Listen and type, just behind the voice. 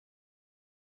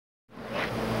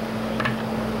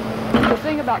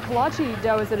thing about kolache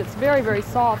dough is that it's very, very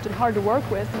soft and hard to work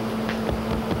with.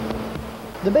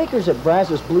 The bakers at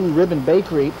Brazos Blue Ribbon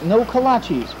Bakery know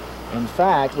kolaches. In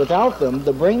fact, without them,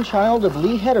 the brainchild of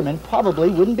Lee Hederman probably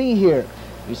wouldn't be here.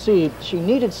 You see, she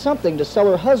needed something to sell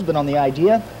her husband on the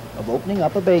idea of opening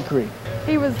up a bakery.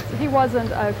 He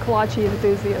wasn't a kolache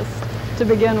enthusiast to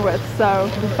begin with, so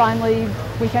finally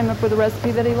we came up with a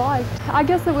recipe that he liked. I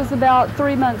guess it was about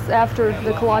 3 months after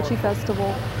the Kolache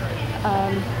Festival.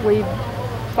 We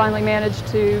finally managed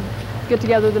to get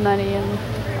together the money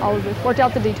and all of it, worked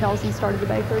out the details and started the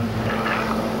bakery.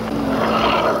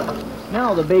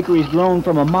 Now the bakery's grown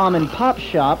from a mom and pop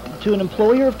shop to an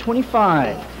employer of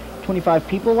 25. 25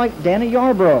 people like Dana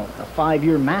Yarbrough, a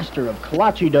 5-year master of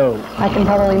kolache dough. I can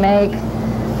probably make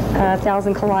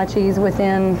 1,000 kolaches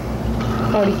within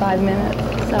 45 minutes.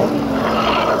 So.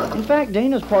 In fact,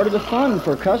 Dana's part of the fun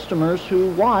for customers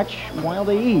who watch while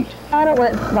they eat. I don't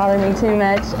let it bother me too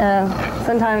much.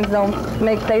 Sometimes they'll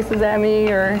make faces at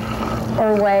me or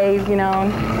wave, you know,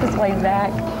 just wave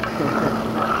back.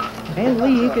 And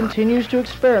Lee continues to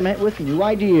experiment with new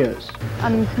ideas.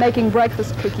 I'm making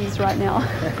breakfast cookies right now.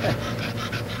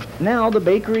 Now the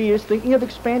bakery is thinking of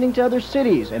expanding to other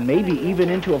cities and maybe even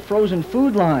into a frozen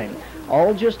food line.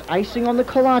 All just icing on the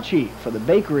kolache for the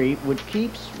bakery, which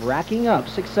keeps racking up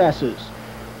successes.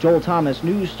 Joel Thomas,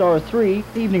 News Star 3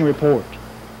 Evening Report.